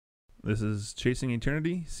This is Chasing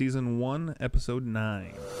Eternity, Season 1, Episode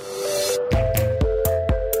 9.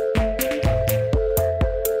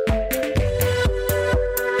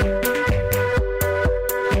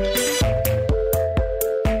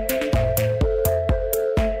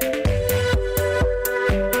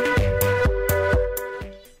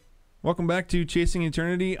 Welcome back to Chasing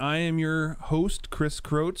Eternity. I am your host, Chris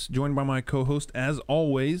Croats, joined by my co-host, as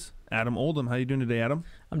always, Adam Oldham. How you doing today, Adam?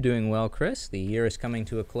 I'm doing well, Chris. The year is coming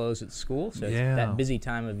to a close at school, so it's that busy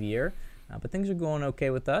time of year. But things are going okay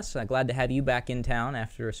with us. Glad to have you back in town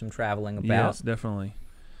after some traveling about. Yes, definitely.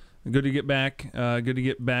 Good to get back. Good to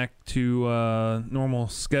get back to normal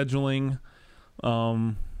scheduling.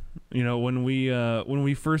 When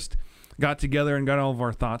we first got together and got all of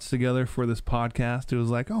our thoughts together for this podcast, it was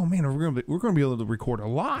like, oh man, we're gonna be able to record a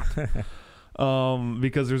lot,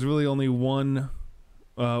 because there's really only one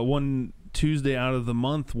Tuesday out of the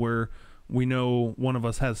month where we know one of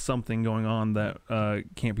us has something going on that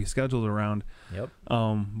can't be scheduled around. Yep.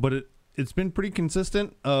 But it's been pretty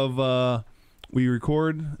consistent. We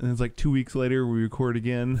record, and it's like 2 weeks later we record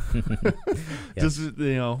again. Yes. Just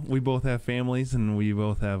we both have families, and we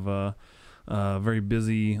both have very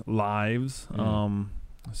busy lives.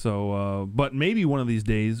 But maybe one of these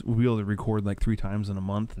days we'll be able to record like 3 times in a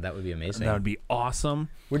month. That would be amazing. That would be awesome.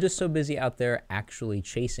 We're just so busy out there actually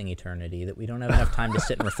chasing eternity that we don't have enough time to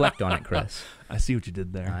sit and reflect on it, Chris. I see what you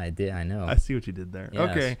did there. I know. I see what you did there. Yes.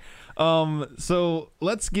 Okay. So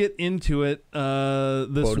let's get into it. This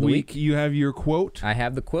Quote of the week you have your quote. I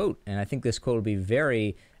have the quote, and I think this quote will be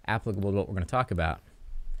very applicable to what we're going to talk about.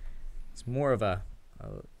 It's more of a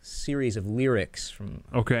series of lyrics from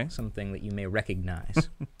something that you may recognize.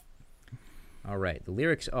 All right, the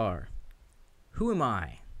lyrics are, "Who am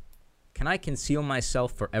I? Can I conceal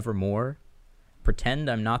myself forevermore? Pretend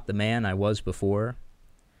I'm not the man I was before?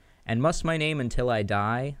 And must my name until I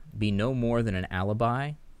die be no more than an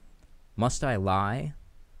alibi? Must I lie?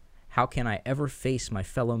 How can I ever face my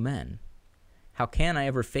fellow men? How can I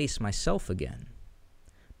ever face myself again?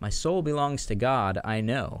 My soul belongs to God, I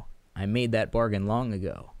know. I made that bargain long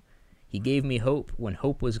ago. He gave me hope when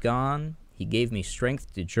hope was gone. He gave me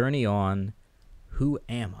strength to journey on. Who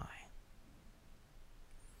am I?"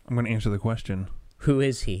 I'm going to answer the question. Who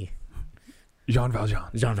is he? Jean Valjean.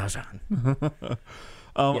 Jean Valjean.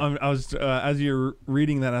 I was as you're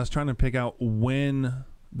reading that, I was trying to pick out when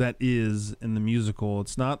that is in the musical.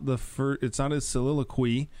 It's not it's not his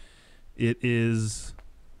soliloquy. It is,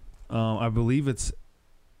 I believe it's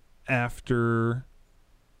after,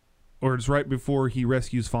 or it's right before he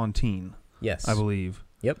rescues Fantine. Yes. I believe.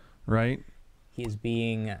 Yep. Right? He is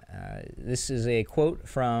being, this is a quote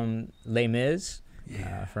from Les Mis,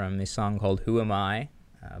 from a song called Who Am I,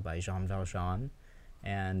 by Jean Valjean.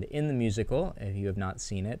 And in the musical, if you have not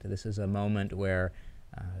seen it, this is a moment where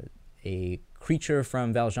a creature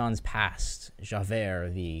from Valjean's past,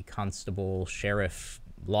 Javert, the constable, sheriff,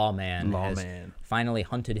 lawman, has finally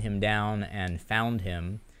hunted him down and found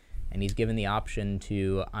him. And he's given the option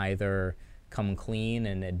to either come clean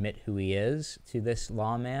and admit who he is to this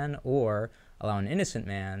lawman, or allow an innocent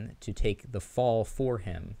man to take the fall for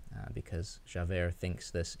him, because Javert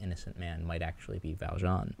thinks this innocent man might actually be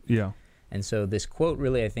Valjean. Yeah. And so this quote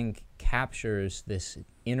really, I think, captures this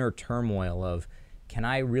inner turmoil of, can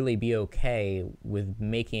I really be okay with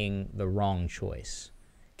making the wrong choice?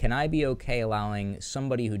 Can I be okay allowing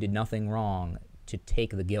somebody who did nothing wrong to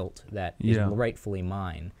take the guilt that is rightfully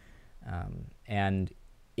mine? And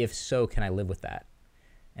if so, can I live with that?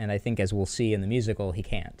 And I think, as we'll see in the musical, he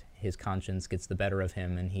can't. His conscience gets the better of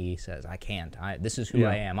him, and he says, I can't. This is who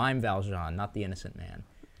I am. I'm Valjean, not the innocent man.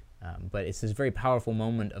 But it's this very powerful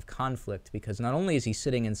moment of conflict, because not only is he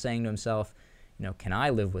sitting and saying to himself, can I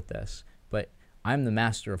live with this? But I'm the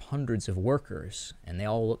master of hundreds of workers, and they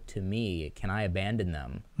all look to me. Can I abandon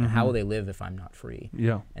them? Mm-hmm. How will they live if I'm not free?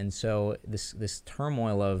 Yeah. And so this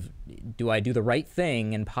turmoil of, do I do the right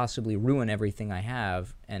thing and possibly ruin everything I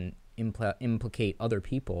have and implicate other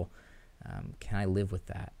people? Can I live with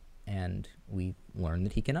that? And we learn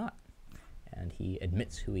that he cannot, and he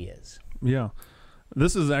admits who he is. Yeah.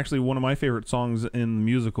 This is actually one of my favorite songs in the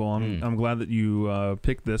musical. I'm glad that you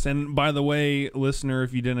picked this. And by the way, listener,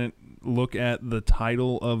 if you didn't look at the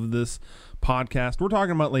title of this podcast, we're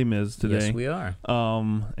talking about Les Mis today. Yes, we are.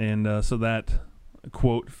 So that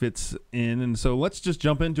quote fits in. And so let's just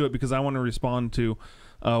jump into it, because I want to respond to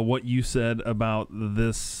what you said about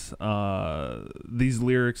this, these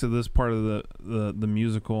lyrics of this part of the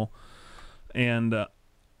musical. And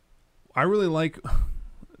I really like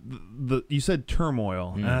you said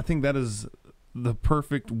turmoil, and I think that is the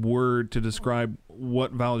perfect word to describe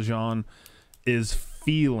what Valjean is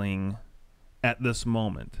feeling at this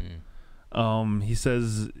moment. He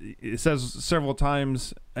says, it says several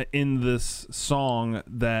times in this song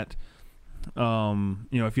that,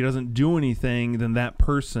 if he doesn't do anything, then that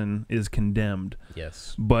person is condemned.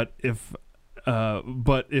 Yes. But if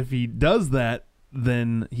he does that,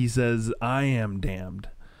 then he says, I am damned.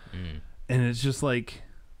 And it's just like,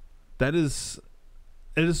 it is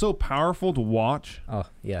so powerful to watch. Oh,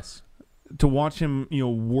 yes. To watch him,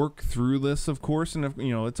 work through this, of course, and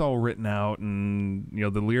it's all written out, and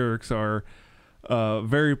the lyrics are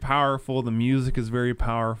very powerful. The music is very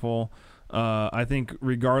powerful. I think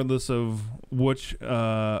regardless of which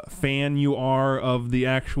fan you are of the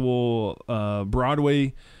actual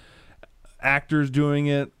Broadway actors doing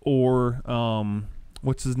it, or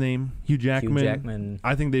what's his name, Hugh Jackman.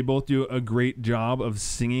 I think they both do a great job of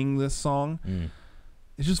singing this song.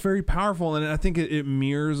 It's just very powerful, and I think it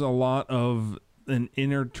mirrors a lot of an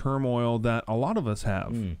inner turmoil that a lot of us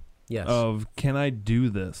have. Yes. Of, can I do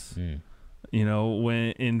this?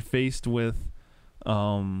 When faced with,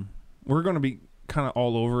 we're going to be kind of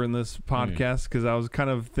all over in this podcast, because I was kind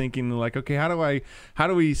of thinking like, okay, how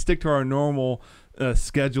do we stick to our normal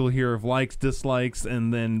schedule here of likes, dislikes,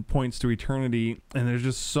 and then points to eternity? And there's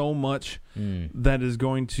just so much that is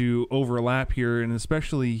going to overlap here, and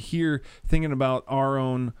especially here thinking about our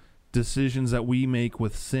own decisions that we make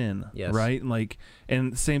with sin. Yes. Right? Like,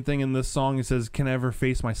 and same thing in this song, it says, can I ever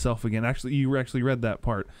face myself again? Actually, you actually read that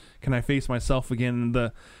part. Can I face myself again?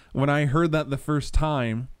 When I heard that the first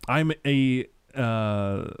time, I'm a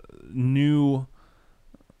new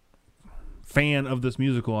fan of this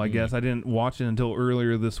musical, I guess. I didn't watch it until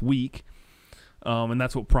earlier this week, and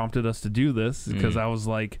that's what prompted us to do this, because I was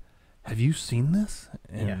like, have you seen this?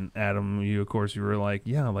 And Adam, you were like,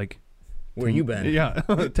 yeah, like, where you been? Yeah,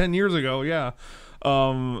 10 years ago, yeah.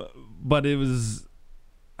 But it was,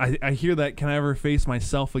 I hear that, can I ever face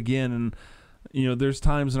myself again? And there's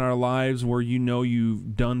times in our lives where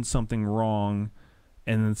you've done something wrong,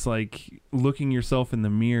 and it's like looking yourself in the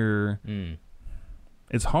mirror.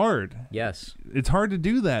 It's hard. Yes. It's hard to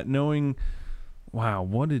do that, knowing, wow,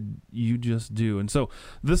 what did you just do? And so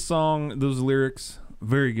this song, those lyrics,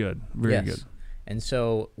 very good. Very good. And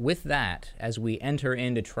so with that, as we enter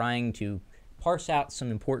into trying to parse out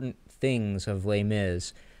some important things of Les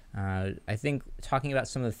Mis, I think talking about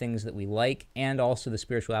some of the things that we like and also the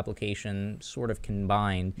spiritual application sort of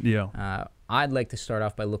combined, I'd like to start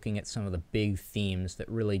off by looking at some of the big themes that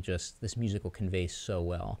really just this musical conveys so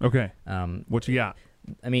well. Okay. What you got?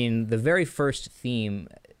 I mean, the very first theme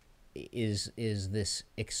is this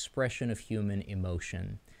expression of human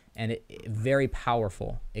emotion, and a very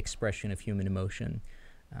powerful expression of human emotion,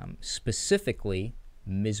 specifically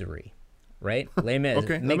misery, right? Les Mis.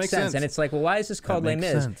 Okay, that makes sense. And it's like, well, why is this called Les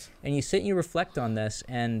Mis? Sense. And you sit and you reflect on this,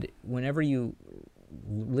 and whenever you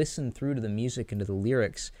listen through to the music and to the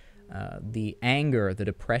lyrics, the anger, the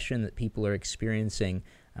depression that people are experiencing,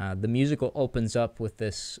 the musical opens up with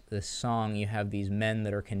this song. You have these men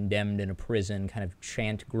that are condemned in a prison kind of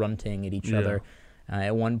grunting at each other.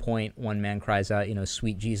 At one point, one man cries out,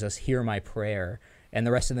 sweet Jesus, hear my prayer. And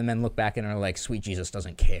the rest of the men look back and are like, sweet Jesus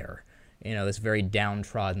doesn't care. This very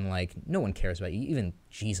downtrodden, like, no one cares about you. Even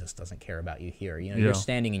Jesus doesn't care about you here. You're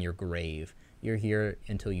standing in your grave. You're here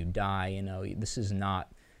until you die. This is not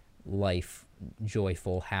life,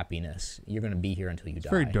 joyful happiness. You're going to be here until you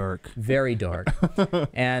die. Very dark. Very dark.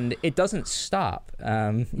 And it doesn't stop.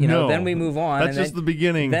 No, then we move on. That's just the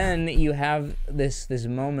beginning. Then you have this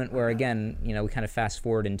moment where, again, we kind of fast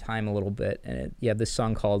forward in time a little bit, and you have this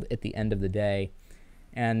song called At the End of the Day.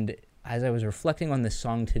 And as I was reflecting on this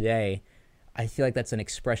song today, I feel like that's an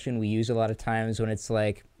expression we use a lot of times when it's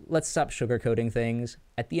like, let's stop sugarcoating things.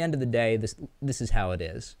 At the end of the day, this is how it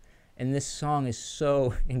is. And this song is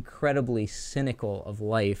so incredibly cynical of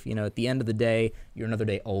life. At the end of the day, you're another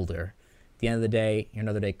day older. At the end of the day, you're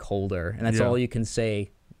another day colder. And that's all you can say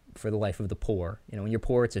for the life of the poor. When you're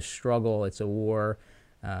poor, it's a struggle, it's a war.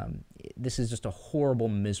 This is just a horrible,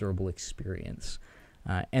 miserable experience.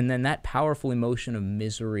 And then that powerful emotion of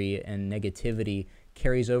misery and negativity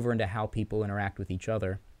carries over into how people interact with each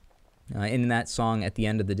other. In that song, At the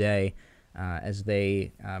End of the Day, as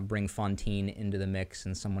they bring Fantine into the mix,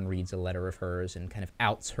 and someone reads a letter of hers and kind of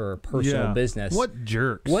outs her personal business. What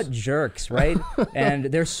jerks. What jerks, right? And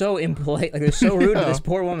they're so impolite, like they're so rude to this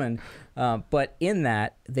poor woman. But in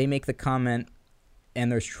that, they make the comment, and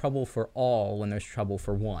there's trouble for all when there's trouble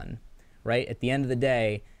for one, right? At the end of the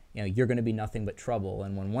day, you're going to be nothing but trouble.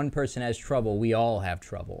 And when one person has trouble, we all have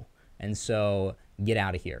trouble. And so get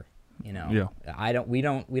out of here. We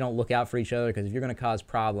don't look out for each other, because if you're going to cause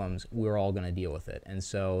problems, we're all going to deal with it. And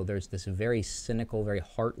so there's this very cynical, very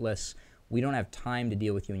heartless we don't have time to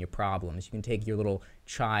deal with you and your problems. You can take your little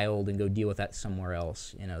child and go deal with that somewhere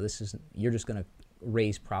else. You know, you're just going to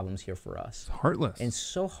raise problems here for us. It's heartless. And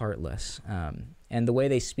so heartless. And the way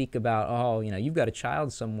they speak about, oh, you know, you've got a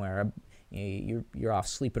child somewhere. You're off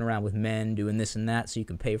sleeping around with men, doing this and that so you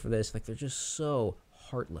can pay for this. Like, they're just so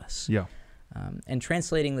heartless. Yeah. And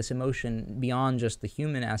translating this emotion beyond just the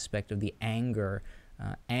human aspect of the anger.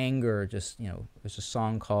 Anger, just, you know, there's a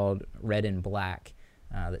song called Red and Black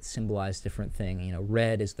that symbolize different things. You know,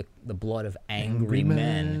 red is the blood of angry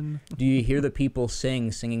men. Do you hear the people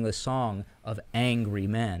singing the song of angry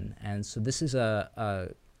men? And so this is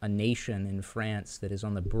a nation in France that is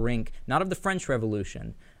on the brink, not of the French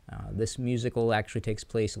Revolution. This musical actually takes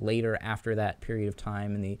place later after that period of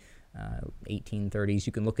time in the 1830s.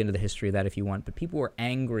 You can look into the history of that if you want. But people were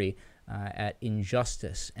angry at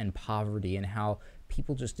injustice and poverty and how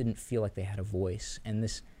people just didn't feel like they had a voice. And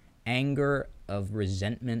this anger of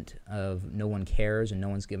resentment of no one cares and no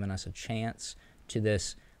one's given us a chance to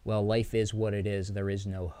this, well, life is what it is, there is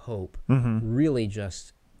no hope, really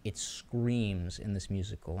just, it screams in this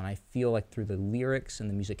musical. And I feel like through the lyrics and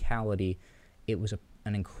the musicality, it was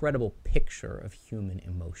an incredible picture of human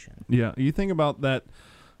emotion. Yeah, you think about that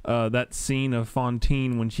that scene of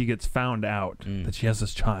Fantine when she gets found out that she has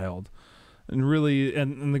this child. And really,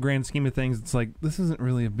 and in the grand scheme of things, it's like, this isn't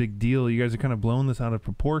really a big deal. You guys are kind of blowing this out of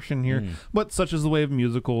proportion here. But such is the way of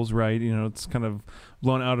musicals, right? You know, it's kind of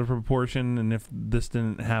blown out of proportion. And if this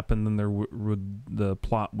didn't happen, then the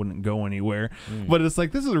plot wouldn't go anywhere. But it's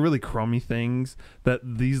like, this is really crummy things that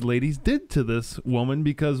these ladies did to this woman,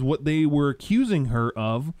 because what they were accusing her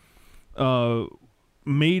of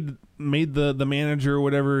made the manager or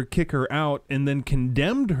whatever kick her out, and then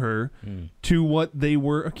condemned her to what they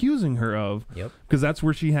were accusing her of. Yep. Because that's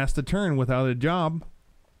where she has to turn without a job.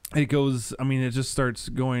 It goes, I mean, it just starts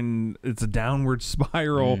going, it's a downward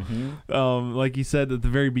spiral. Like you said at the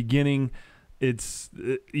very beginning,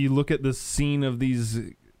 you look at this scene of these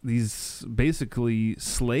basically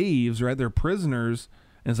slaves, right? They're prisoners,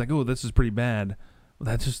 and it's like, oh, this is pretty bad. Well,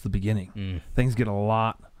 that's just the beginning. Things get a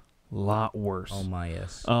lot worse. Oh my,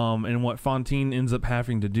 yes. And what Fantine ends up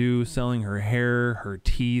having to do, selling her hair, her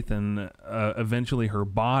teeth, and eventually her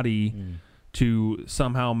body to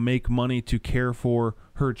somehow make money to care for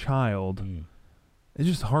her child. It's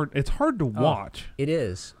just hard. It's hard to watch. It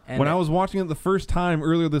is. And when I was watching it the first time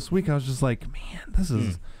earlier this week, I was just like, man,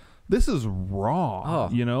 this is raw,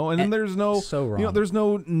 you know. And then there's no, so wrong. You know, there's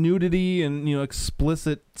no nudity and, you know,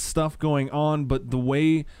 explicit stuff going on, but the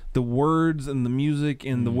way the words and the music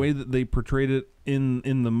and the way that they portrayed it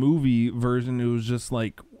in the movie version, it was just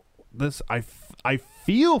like this. I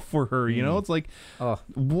feel for her, you know. It's like,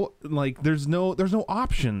 like there's no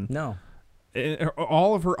option. No.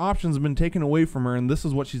 All of her options have been taken away from her, and this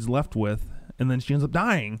is what she's left with, and then she ends up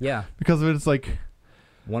dying. Yeah. Because of it, it's like,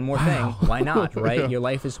 one more thing, why not, right? Yeah. Your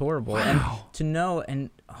life is horrible. Wow. And to know and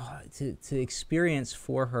to experience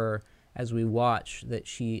for her as we watch that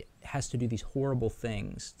she has to do these horrible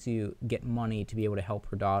things to get money to be able to help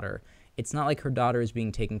her daughter. It's not like her daughter is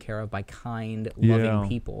being taken care of by kind, loving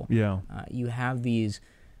people. Yeah. You have these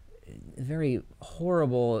very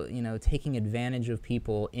horrible, you know, taking advantage of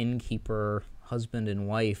people, innkeeper, husband and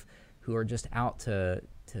wife, who are just out to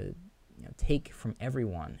you know, take from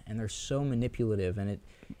everyone, and they're so manipulative. And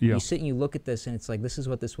you sit and you look at this, and it's like, this is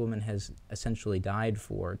what this woman has essentially died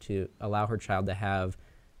for, to allow her child to have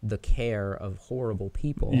the care of horrible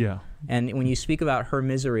people. Yeah. And when you speak about her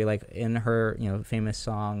misery, like in her, you know, famous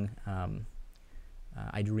song,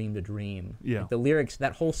 "I Dreamed a Dream," like the lyrics,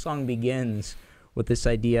 that whole song begins with this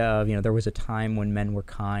idea of, you know, there was a time when men were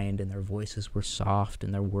kind and their voices were soft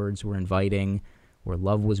and their words were inviting, where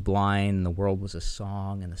love was blind and the world was a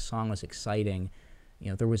song and the song was exciting. You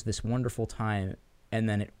know, there was this wonderful time, and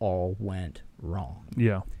then it all went wrong.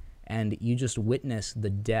 Yeah. And you just witness the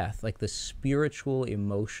death, like the spiritual,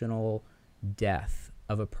 emotional death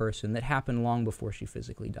of a person that happened long before she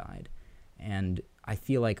physically died. And I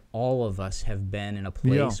feel like all of us have been in a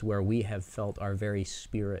place where we have felt our very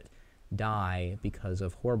spirit die because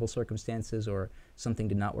of horrible circumstances, or something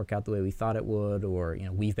did not work out the way we thought it would, or, you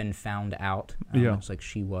know, we've been found out, just like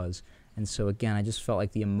she was. And so again, I just felt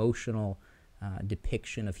like the emotional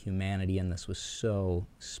depiction of humanity in this was so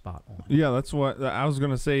spot on. Yeah, that's what I was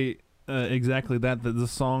going to say, exactly that the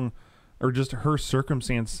song, or just her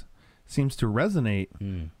circumstance, seems to resonate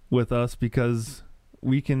with us, because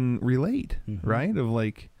we can relate, right? Of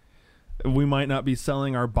like, we might not be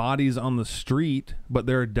selling our bodies on the street, but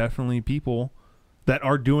there are definitely people that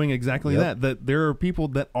are doing exactly that there are people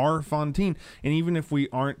that are Fantine. And even if we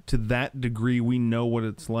aren't to that degree, we know what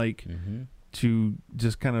it's like to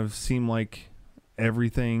just kind of seem like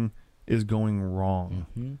everything is going wrong,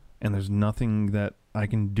 and there's nothing that I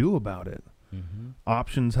can do about it.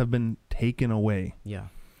 Options have been taken away. Yeah.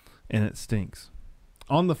 And it stinks.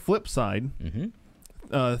 On the flip side,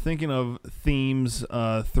 thinking of themes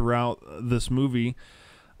throughout this movie,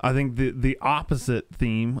 I think the opposite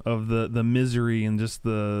theme of the misery and just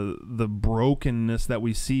the brokenness that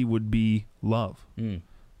we see would be love.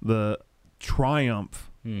 The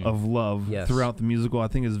triumph of love throughout the musical, I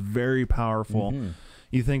think, is very powerful.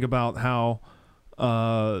 You think about how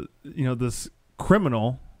this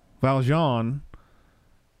criminal Valjean,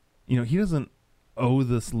 he doesn't owe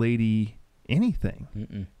this lady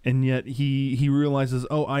anything, and yet he realizes,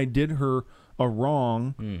 oh, I did her a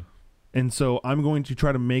wrong, and so I'm going to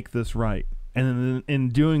try to make this right. And then in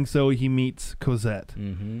doing so, he meets Cosette,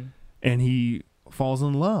 and he falls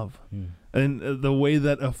in love, and the way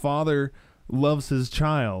that a father loves his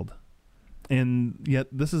child, and yet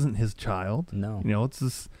this isn't his child. No, it's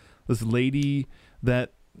this lady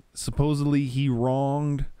that supposedly he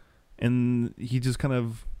wronged, and he just kind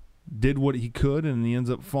of did what he could, and he ends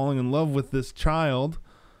up falling in love with this child.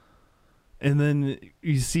 And then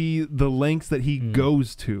you see the lengths that he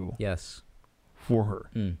goes to for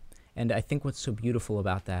her. And I think what's so beautiful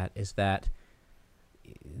about that is that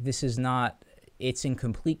this is not, it's in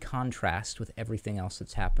complete contrast with everything else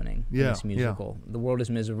that's happening in this musical. The world is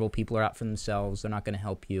miserable. People are out for themselves. They're not going to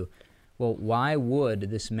help you. Well, why would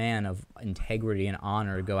this man of integrity and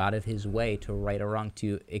honor go out of his way to right a wrong,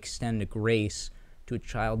 to extend grace to a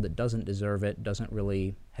child that doesn't deserve it,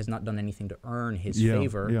 has not done anything to earn his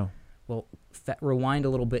favor? Yeah. Well, rewind a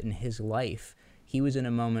little bit in his life. He was in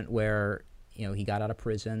a moment where, he got out of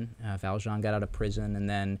prison. Valjean got out of prison, and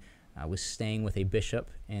then was staying with a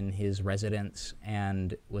bishop in his residence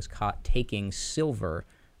and was caught taking silver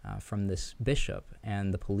from this bishop.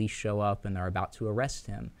 And the police show up, and they're about to arrest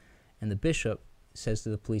him. And the bishop says to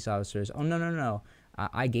the police officers, oh, no,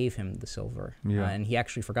 I gave him the silver, and he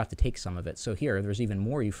actually forgot to take some of it. So here, there's even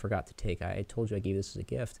more you forgot to take. I told you I gave this as a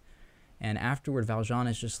gift. And afterward, Valjean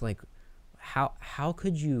is just like, how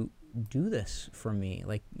could you do this for me?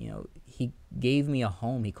 Like, he gave me a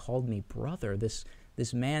home. He called me brother. This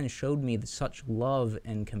man showed me such love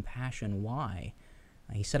and compassion. Why?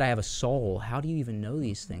 He said, I have a soul. How do you even know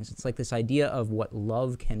these things? It's like this idea of what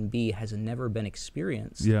love can be has never been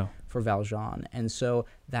experienced for Valjean. And so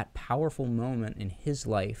that powerful moment in his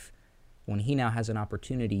life, when he now has an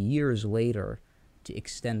opportunity years later to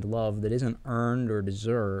extend love that isn't earned or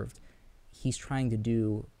deserved, he's trying to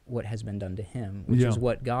do what has been done to him, which is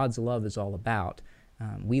what God's love is all about.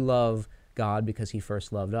 We love God because he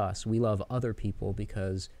first loved us. We love other people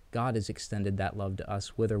because God has extended that love to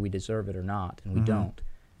us whether we deserve it or not, and we don't.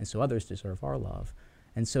 And so others deserve our love.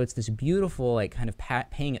 And so it's this beautiful, like, kind of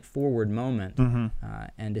paying it forward moment,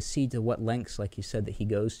 and to see to what lengths, like you said, that he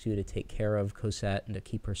goes to take care of Cosette and to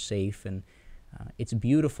keep her safe. And it's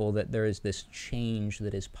beautiful that there is this change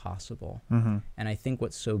that is possible. And I think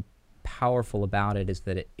what's so powerful about it is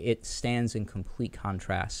that it stands in complete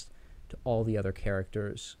contrast to all the other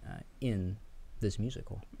characters in this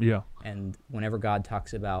musical. Yeah. And whenever God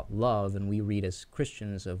talks about love, and we read as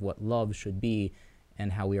Christians of what love should be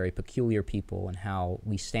and how we are a peculiar people and how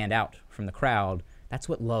we stand out from the crowd, that's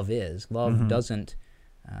what love is. Love doesn't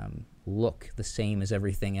look the same as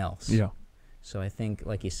everything else. Yeah. So I think,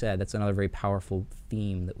 like you said, that's another very powerful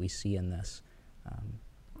theme that we see in this.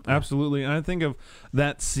 Absolutely. And I think of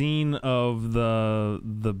that scene of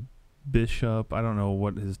the bishop. I don't know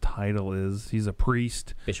what his title is. He's a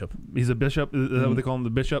priest. Bishop. He's a bishop. Is that what they call him? The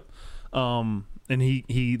bishop. And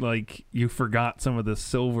he like, you forgot some of the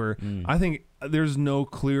silver. I think there's no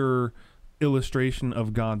clearer illustration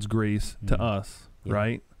of God's grace to us,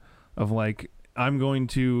 right? Of like, I'm going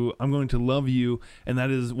to love you, and that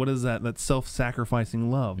is, what is that? That's self-sacrificing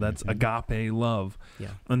love. That's agape love.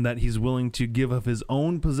 Yeah. And that he's willing to give of his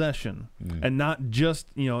own possession, and not just,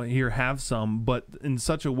 here, have some, but in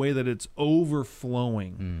such a way that it's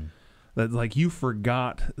overflowing. That, like, you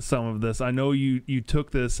forgot some of this. I know you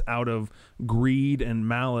took this out of greed and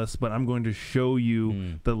malice, but I'm going to show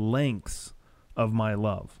you the lengths of my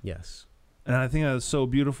love. Yes. And I think that is so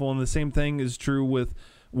beautiful. And the same thing is true with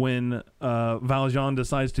when Valjean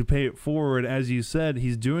decides to pay it forward. As you said,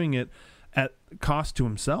 he's doing it at cost to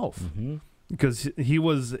himself, because he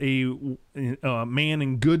was a man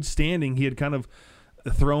in good standing. He had kind of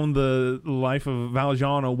thrown the life of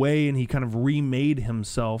Valjean away, and he kind of remade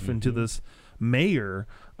himself into this mayor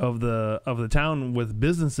of the town with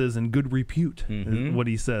businesses and good repute, is what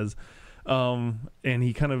he says. And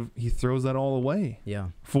he throws that all away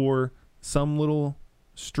for some little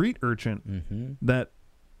street urchin that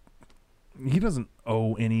he doesn't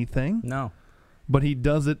owe anything. No. but he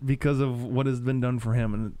does it because of what has been done for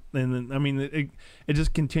him, and I mean it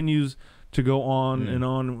just continues to go on and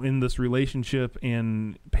on in this relationship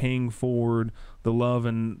and paying forward the love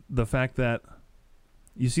and the fact that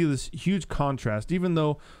you see this huge contrast. Even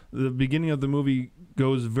though the beginning of the movie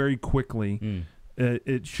goes very quickly,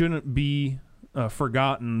 it shouldn't be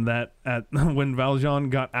forgotten that when Valjean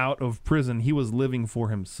got out of prison, he was living for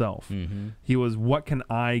himself. Mm-hmm. He was, what can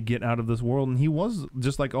I get out of this world? And he was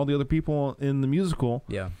just like all the other people in the musical.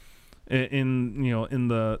 Yeah. In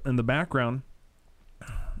the background,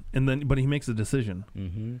 and then but he makes a decision.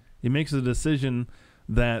 Mm-hmm. He makes a decision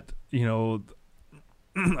that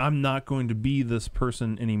I'm not going to be this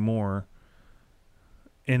person anymore.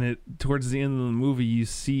 And it towards the end of the movie, you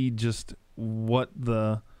see just what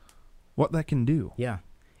that can do. Yeah,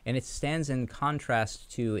 and it stands in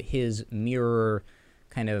contrast to his mirror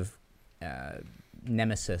kind of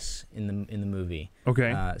nemesis in the movie.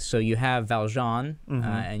 Okay. So you have Valjean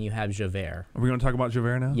and you have Javert. Are we going to talk about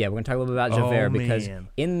Javert now? Yeah, we're going to talk a little bit about Javert because man.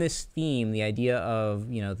 in this theme, the idea of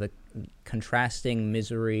the contrasting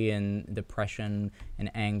misery and depression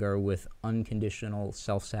and anger with unconditional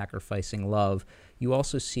self-sacrificing love, you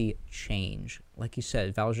also see change. Like you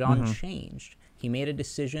said, Valjean changed. He made a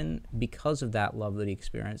decision because of that love that he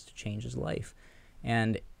experienced to change his life.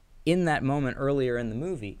 And in that moment earlier in the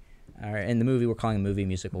movie, or in the movie we're calling a movie,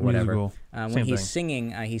 musical, whatever, when he's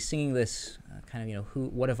singing this kind of,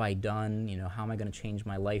 what have I done? How am I going to change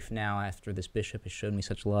my life now after this bishop has showed me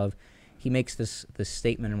such love? He makes this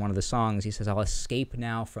statement in one of the songs. He says, I'll escape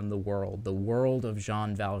now from the world of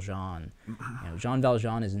Jean Valjean. Jean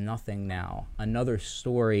Valjean is nothing now. Another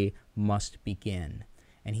story must begin.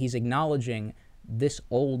 And he's acknowledging this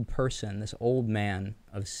old person, this old man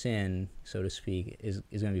of sin, so to speak, is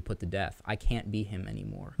going to be put to death. I can't be him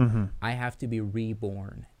anymore. I have to be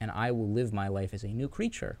reborn, and I will live my life as a new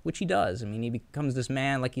creature, which he does. I mean, he becomes this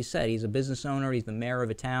man, like you said, he's a business owner, he's the mayor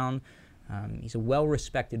of a town. He's a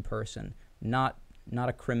well-respected person, not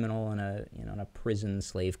a criminal in a prison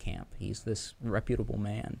slave camp. He's this reputable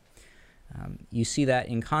man. You see that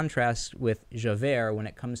in contrast with Javert when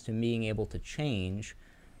it comes to being able to change.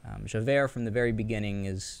 Javert, from the very beginning,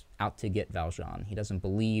 is out to get Valjean. He doesn't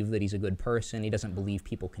believe that he's a good person. He doesn't believe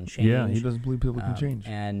people can change. Yeah, he doesn't believe people can change.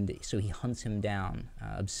 And so he hunts him down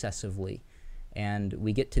obsessively. And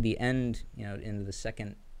we get to the end, into the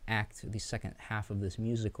second act, the second half of this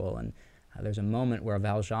musical, and there's a moment where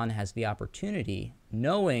Valjean has the opportunity,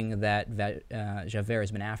 knowing that Javert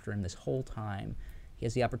has been after him this whole time. He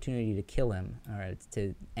has the opportunity to kill him, or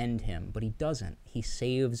to end him, but he doesn't. He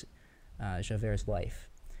saves Javert's life.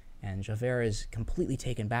 And Javert is completely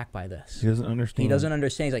taken back by this. He doesn't understand. He doesn't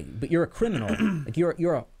understand. He's like, but you're a criminal. Like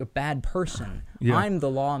you're a bad person. Yeah. I'm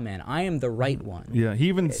the lawman. I am the right one. Yeah. He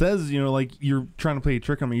even says, like you're trying to play a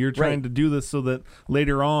trick on me. You're trying to do this so that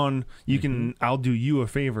later on you can. I'll do you a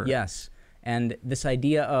favor. Yes. And this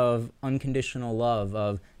idea of unconditional love,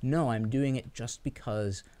 of no, I'm doing it just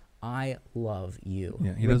because I love you,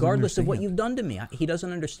 regardless of what you've done to me. He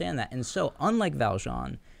doesn't understand that. And so, unlike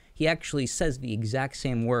Valjean, he actually says the exact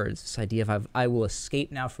same words, this idea of I will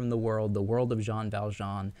escape now from the world of Jean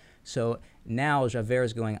Valjean. So now Javert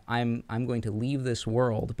is going, I'm going to leave this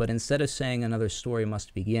world, but instead of saying another story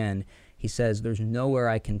must begin, he says there's nowhere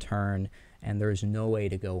I can turn and there's no way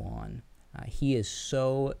to go on. He is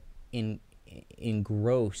so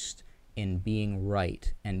engrossed in being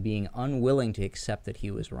right and being unwilling to accept that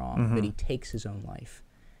he was wrong, that he takes his own life.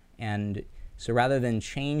 And so rather than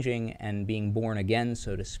changing and being born again,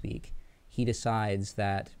 so to speak, he decides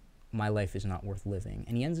that my life is not worth living,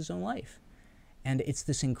 and he ends his own life. And it's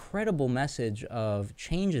this incredible message of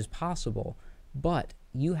change is possible, but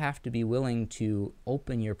you have to be willing to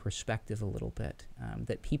open your perspective a little bit,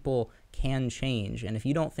 that people can change. And if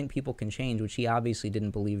you don't think people can change, which he obviously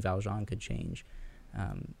didn't believe Valjean could change,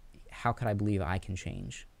 how could I believe I can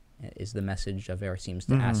change, is the message Javert seems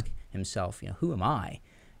to ask himself. Who am I?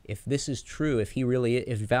 If this is true, if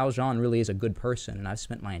Valjean really is a good person, and I've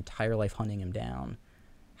spent my entire life hunting him down,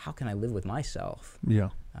 how can I live with myself? Yeah.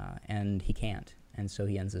 And he can't. And so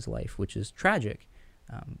he ends his life, which is tragic.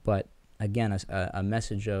 But again, a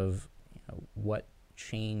message of what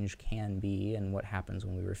change can be and what happens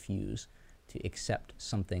when we refuse to accept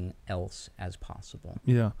something else as possible.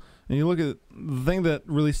 Yeah. And you look at the thing that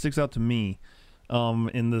really sticks out to me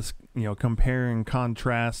in this, compare and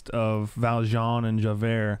contrast of Valjean and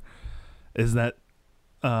Javert is that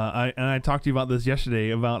I talked to you about this yesterday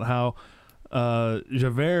about how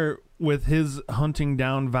Javert, with his hunting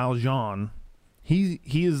down Valjean, He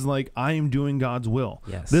is like, I am doing God's will.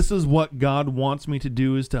 Yes. This is what God wants me to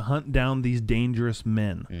do, is to hunt down these dangerous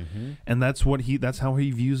men. Mm-hmm. And that's how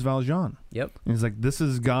he views Valjean. Yep. And he's like, this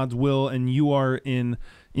is God's will, and you are in,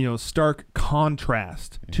 stark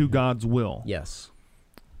contrast to God's will. Yes.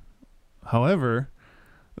 However,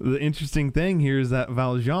 the interesting thing here is that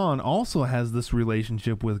Valjean also has this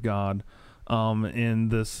relationship with God, in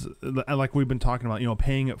this, like we've been talking about,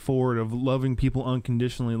 paying it forward, of loving people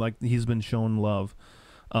unconditionally, like he's been shown love.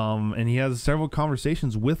 And he has several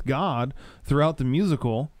conversations with God throughout the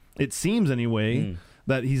musical. It seems anyway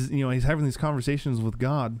that he's having these conversations with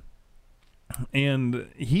God, and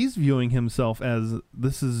he's viewing himself as,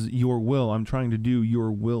 this is your will. I'm trying to do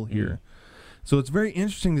your will here. So it's very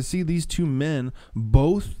interesting to see these two men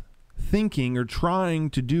both thinking or trying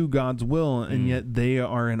to do God's will, and yet they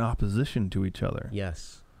are in opposition to each other.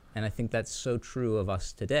 Yes. And I think that's so true of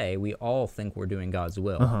us today. We all think we're doing God's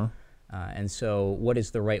will. Uh-huh. And so what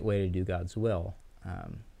is the right way to do God's will?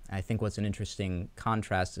 I think what's an interesting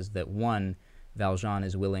contrast is that, one, Valjean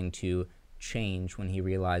is willing to change when he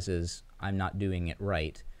realizes, I'm not doing it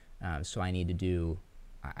right, so I need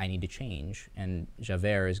to change. And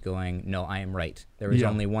Javert is going, no, I am right. There is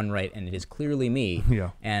only one right, and it is clearly me.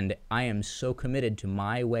 Yeah. And I am so committed to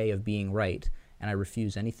my way of being right, and I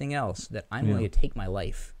refuse anything else, that I'm willing to take my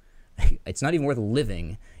life. It's not even worth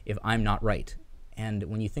living if I'm not right. And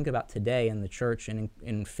when you think about today in the church and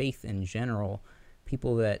in faith in general,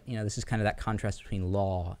 people that, this is kind of that contrast between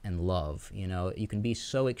law and love. You can be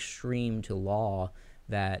so extreme to law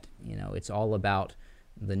that, it's all about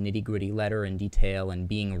the nitty-gritty letter and detail and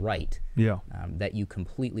being right, that you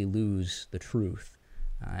completely lose the truth.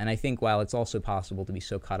 And I think while it's also possible to be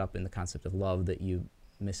so caught up in the concept of love that you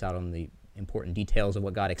miss out on the important details of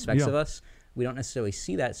what God expects of us, we don't necessarily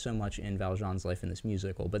see that so much in Valjean's life in this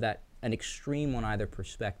musical, but that an extreme on either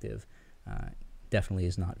perspective definitely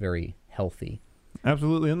is not very healthy.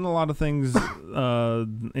 Absolutely. And a lot of things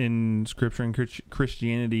in Scripture and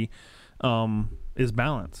Christianity is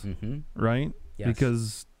balance, right? Yes.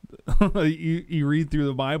 Because you read through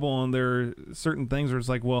the Bible, and there are certain things where it's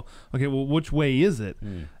like, well, which way is it?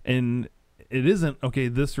 And it isn't,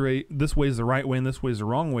 this way is the right way and this way is the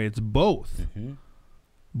wrong way. It's both,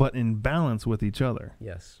 but in balance with each other.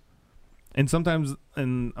 Yes. And sometimes,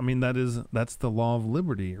 that's the law of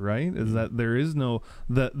liberty, right? Is that there is no,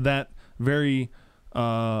 that very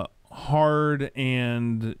hard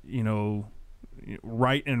and,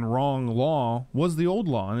 right and wrong law was the old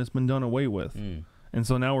law, and it's been done away with. And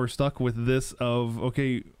so now we're stuck with this of,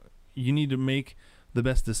 you need to make the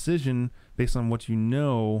best decision based on what you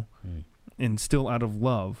know, and still out of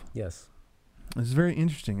love. Yes. It's very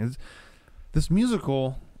interesting. This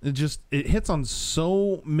musical, it hits on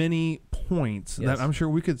so many points that I'm sure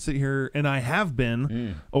we could sit here, and I have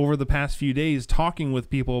been over the past few days talking with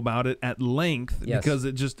people about it at length, because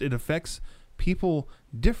it affects people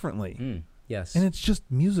differently. Yes. And it's just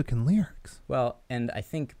music and lyrics. Well, and I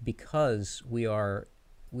think because we are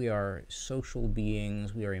social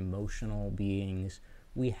beings, we are emotional beings,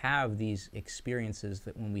 we have these experiences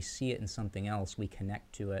that when we see it in something else, we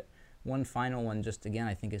connect to it. One final one, just again,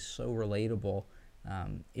 I think is so relatable,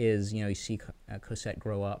 is, you see Cosette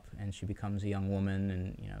grow up, and she becomes a young woman,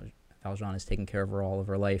 and, Valjean is taking care of her all of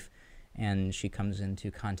her life, and she comes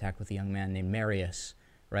into contact with a young man named Marius,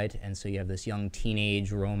 right? And so you have this young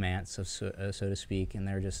teenage romance, so to speak, and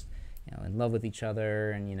they're just, in love with each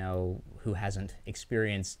other, and, who hasn't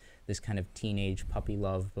experienced this kind of teenage puppy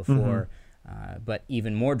love before. But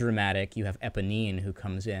even more dramatic, you have Eponine, who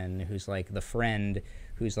comes in, who's like the friend,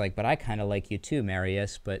 who's like, but I kind of like you too,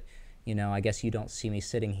 Marius, but, I guess you don't see me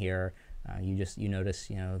sitting here. You notice,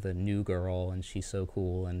 the new girl, and she's so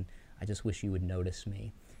cool, and I just wish you would notice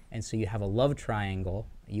me. And so you have a love triangle.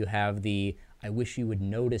 You have the I wish you would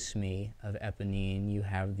notice me of Eponine. You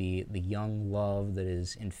have the young love that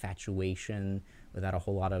is infatuation without a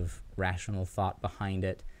whole lot of rational thought behind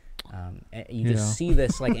it. You just see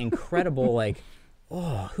this like incredible, like,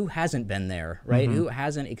 who hasn't been there, right? Who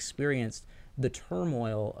hasn't experienced the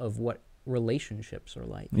turmoil of what relationships are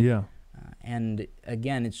like? Yeah. And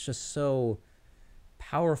again, it's just so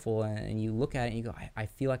powerful, and you look at it and you go, I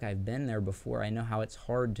feel like I've been there before. I know how it's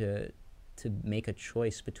hard to make a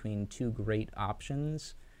choice between two great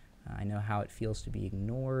options. I know how it feels to be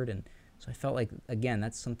ignored, and so I felt like, again,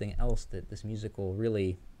 that's something else that this musical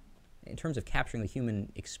really, in terms of capturing the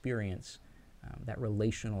human experience, that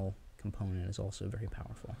relational component is also very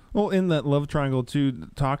powerful. Well, in that love triangle too,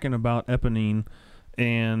 talking about Eponine,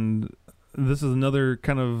 and this is another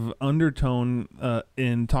kind of undertone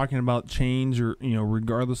in talking about change, or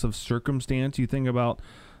regardless of circumstance. You think about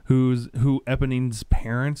who Eponine's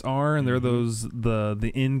parents are, and they're those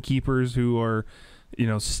the innkeepers who are,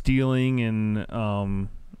 stealing and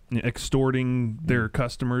extorting their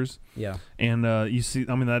customers. Yeah. And you see,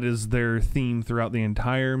 I mean, that is their theme throughout the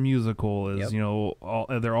entire musical. Is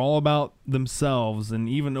they're all about themselves and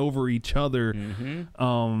even over each other.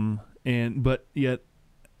 But yet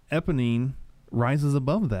Eponine rises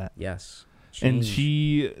above that. Yes. And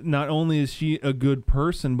she, not only is she a good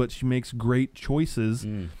person, but she makes great choices.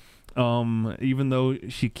 Even though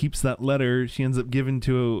she keeps that letter, she ends up giving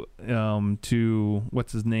to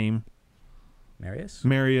what's his name?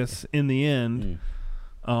 Marius in the end.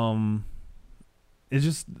 It's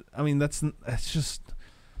just, I mean, it's just,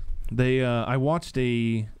 I watched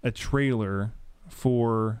a trailer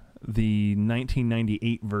for the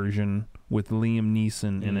 1998 version with Liam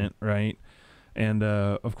Neeson in it, right? And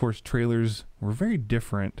of course, trailers were very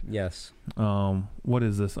different. Yes. What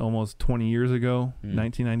is this? Almost 20 years ago?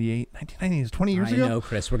 1998? 1998 is 20 years ago? I know,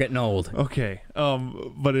 Chris. We're getting old. Okay.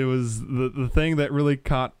 But it was the thing that really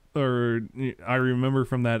caught, or I remember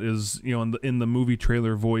from that is, in the movie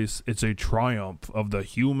trailer voice, it's a triumph of the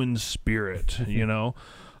human spirit,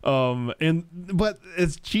 but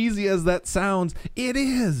as cheesy as that sounds, it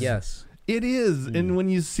is. Yes. It is. And when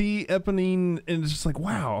you see Eponine, and it's just like,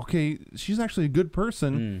 wow, okay, she's actually a good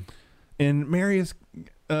person. And Marius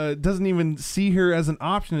doesn't even see her as an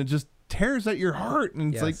option. It just tears at your heart.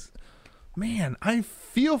 And it's like, man, I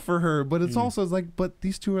feel for her. But it's also like, but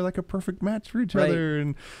these two are like a perfect match for each other.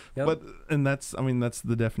 And that's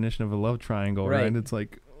the definition of a love triangle, right? And it's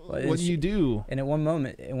like, what do you do? And at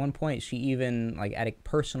one point, she even, like, at a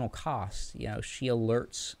personal cost, she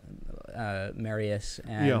alerts Marius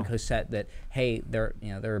and Cosette that, hey, there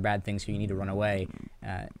are bad things here, you need to run away.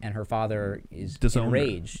 And her father is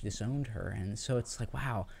enraged, disowned her. And so it's like,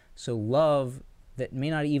 wow. So love that may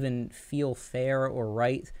not even feel fair or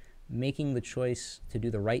right, making the choice to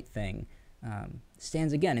do the right thing,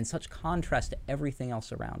 stands again in such contrast to everything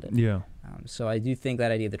else around it. Yeah. So I do think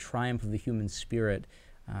that idea, the triumph of the human spirit,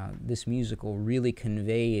 this musical really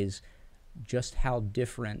conveys just how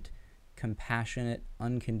different compassionate,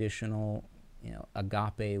 unconditional,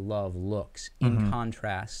 agape love looks in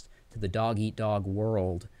contrast to the dog-eat-dog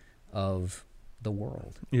world of the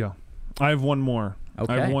world. Yeah. I have one more.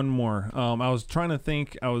 Okay. I have one more. I was trying to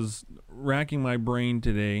think, I was racking my brain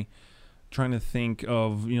today, trying to think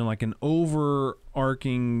of, like an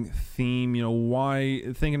overarching theme,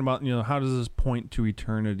 thinking about, how does this point to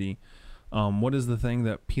eternity? What is the thing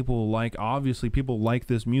that people like? Obviously, people like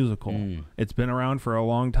this musical. It's been around for a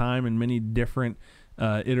long time in many different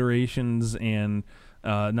iterations, and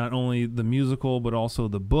not only the musical, but also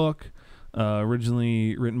the book,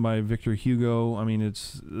 originally written by Victor Hugo. I mean,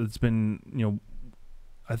 it's been,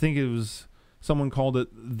 I think it was, someone called it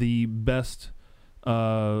the best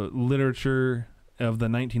literature of the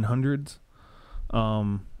 1900s,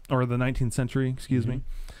 or the 19th century, excuse me.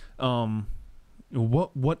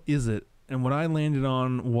 What is it? And what I landed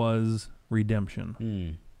on was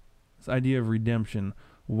redemption. This idea of redemption.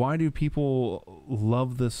 Why do people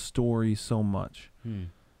love this story so much?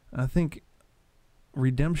 I think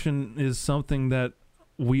redemption is something that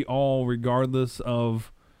we all, regardless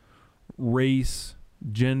of race,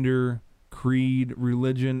 gender, creed,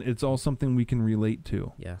 religion, it's all something we can relate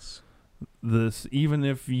to. Yes. This, even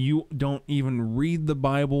if you don't even read the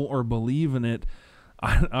Bible or believe in it,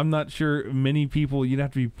 I'm not sure many people, you'd have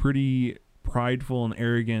to be pretty prideful and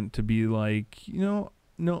arrogant to be like, no,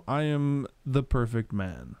 I am the perfect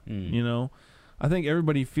man. I think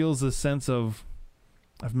everybody feels this sense of,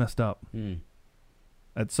 I've messed up.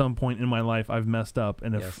 At some point in my life, I've messed up,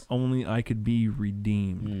 and if only I could be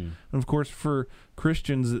redeemed. And of course, for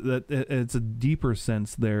Christians, that it's a deeper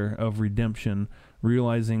sense there of redemption,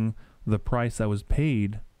 realizing the price that was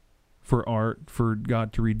paid for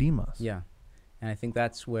God to redeem us. Yeah. And I think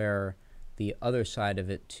that's where the other side of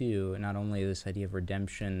it, too, not only this idea of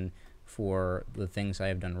redemption for the things I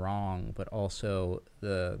have done wrong, but also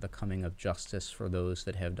the coming of justice for those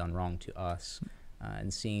that have done wrong to us,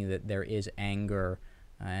 and seeing that there is anger,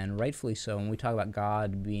 and rightfully so. When we talk about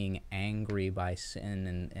God being angry by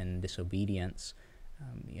sin and disobedience,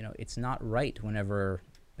 it's not right whenever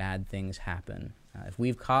bad things happen. If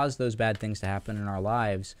we've caused those bad things to happen in our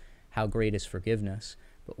lives, how great is forgiveness?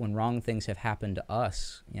 But when wrong things have happened to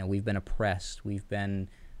us, we've been oppressed, we've been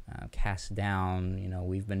cast down,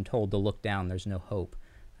 we've been told to look down, there's no hope.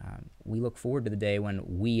 We look forward to the day when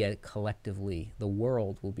we collectively, the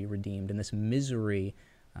world, will be redeemed, and this misery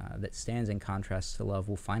that stands in contrast to love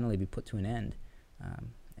will finally be put to an end.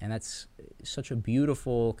 And that's such a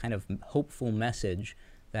beautiful, kind of hopeful message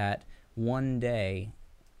that one day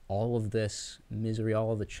all of this misery,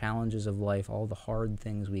 all of the challenges of life, all the hard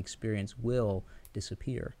things we experience will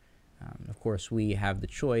disappear. Of course, we have the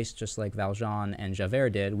choice, just like Valjean and Javert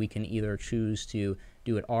did. We can either choose to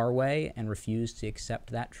do it our way and refuse to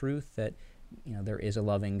accept that truth that there is a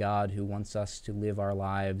loving God who wants us to live our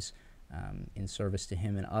lives in service to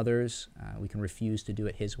him and others. We can refuse to do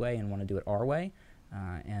it his way and want to do it our way,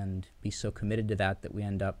 and be so committed to that we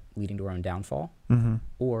end up leading to our own downfall. Mm-hmm.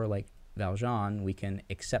 Or, like Valjean, we can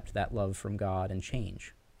accept that love from God and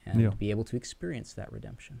change and be able to experience that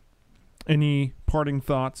redemption. Any parting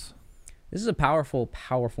thoughts? This is a powerful,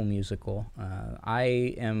 powerful musical.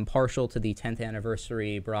 I am partial to the 10th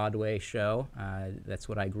anniversary Broadway show. That's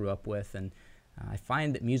what I grew up with, and I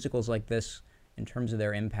find that musicals like this, in terms of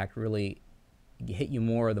their impact, really hit you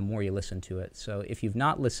more the more you listen to it. So if you've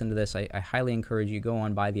not listened to this, I highly encourage you, go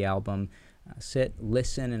on, buy the album, sit,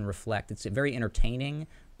 listen, and reflect. It's very entertaining,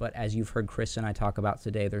 but as you've heard Chris and I talk about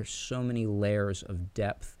today, there's so many layers of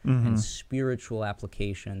depth and spiritual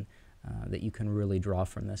application that you can really draw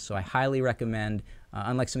from this. So I highly recommend,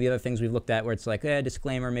 unlike some of the other things we've looked at where it's like,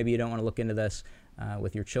 disclaimer, maybe you don't want to look into this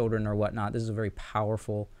with your children or whatnot. This is a very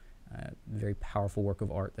powerful work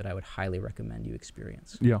of art that I would highly recommend you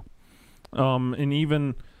experience. Yeah. And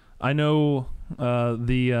even, I know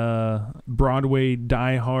the Broadway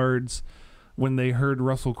diehards, when they heard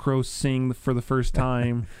Russell Crowe sing for the first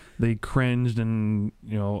time, they cringed, and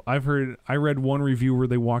I read one review where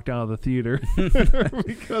they walked out of the theater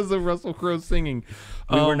because of Russell Crowe singing.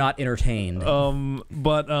 We were not entertained.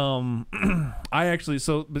 But I actually,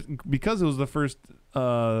 because it was the first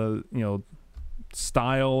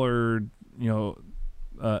style or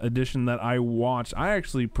edition that I watched, I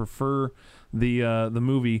actually prefer the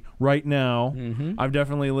movie right now. I've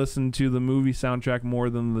definitely listened to the movie soundtrack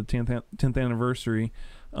more than the 10th anniversary,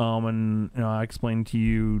 and I explained to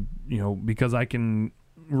you, because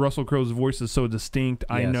Russell Crowe's voice is so distinct.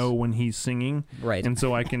 Yes. I know when he's singing, right, and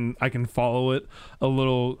so I can follow it a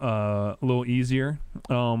little easier.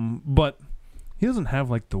 But he doesn't have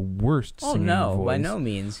like the worst singing voice. By no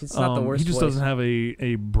means. It's not the worst. He just voice. doesn't have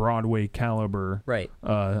a Broadway caliber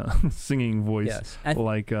singing voice, yes.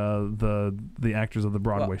 like the actors of the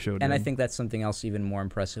Broadway show did. And I think that's something else even more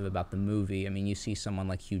impressive about the movie. I mean, you see someone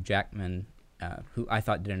like Hugh Jackman, who I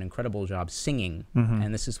thought did an incredible job singing,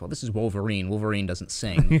 and this is Wolverine. Wolverine doesn't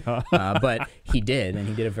sing, but he did, and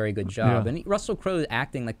he did a very good job. Yeah. And Russell Crowe's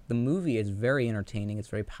acting, like, the movie is very entertaining. It's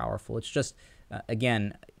very powerful. It's just,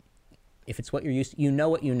 again, if it's what you're used to, you know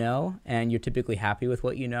what you know, and you're typically happy with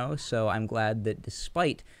what you know. So I'm glad that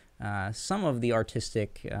despite some of the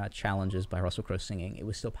artistic challenges by Russell Crowe singing, it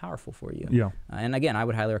was still powerful for you. Yeah. And again, I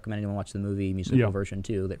would highly recommend anyone watch the movie musical version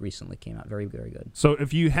too that recently came out. Very, very good. So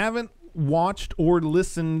if you haven't watched or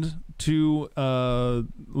listened to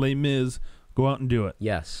Les Mis, go out and do it.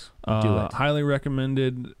 Yes, do it. Highly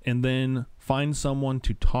recommended, and then find someone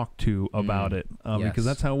to talk to about it, because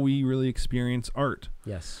that's how we really experience art.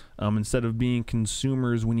 Yes. Instead of being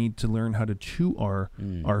consumers, we need to learn how to chew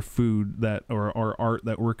our food or our art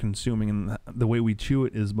that we're consuming, and the way we chew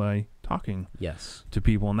it is by talking to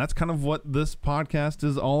people, and that's kind of what this podcast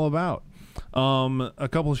is all about. A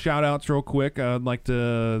couple of shout outs real quick. I'd like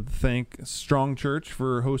to thank Strong Church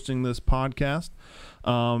for hosting this podcast.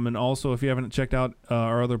 And also, if you haven't checked out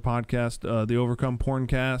our other podcast, the Overcome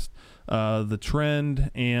Porncast, The Trend,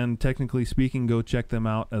 and Technically Speaking, go check them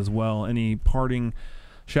out as well. Any parting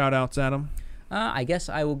shout outs, Adam? I guess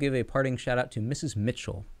I will give a parting shout out to Mrs.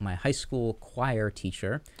 Mitchell, my high school choir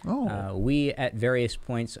teacher. We, at various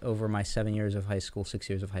points over my 6 years of high school,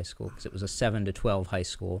 because it was a 7 to 12 high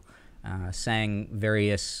school, sang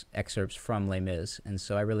various excerpts from Les Mis. And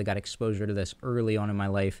so I really got exposure to this early on in my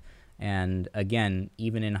life. And again,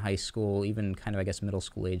 even in high school, even kind of, I guess, middle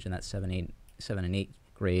school age in that 7 and 8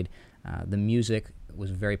 grade, the music was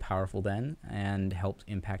very powerful then and helped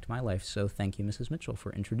impact my life. So thank you, Mrs. Mitchell,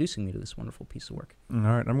 for introducing me to this wonderful piece of work. All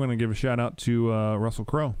right. I'm going to give a shout out to Russell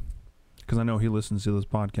Crowe, because I know he listens to this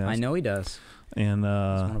podcast. I know he does. And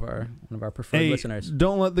he's one of our preferred listeners.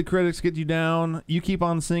 Don't let the critics get you down. You keep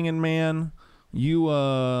on singing, man.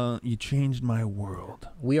 You changed my world.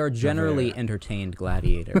 We are generally entertained,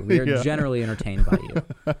 Gladiator. We are generally entertained by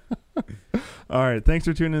you. All right. Thanks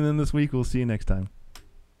for tuning in this week. We'll see you next time.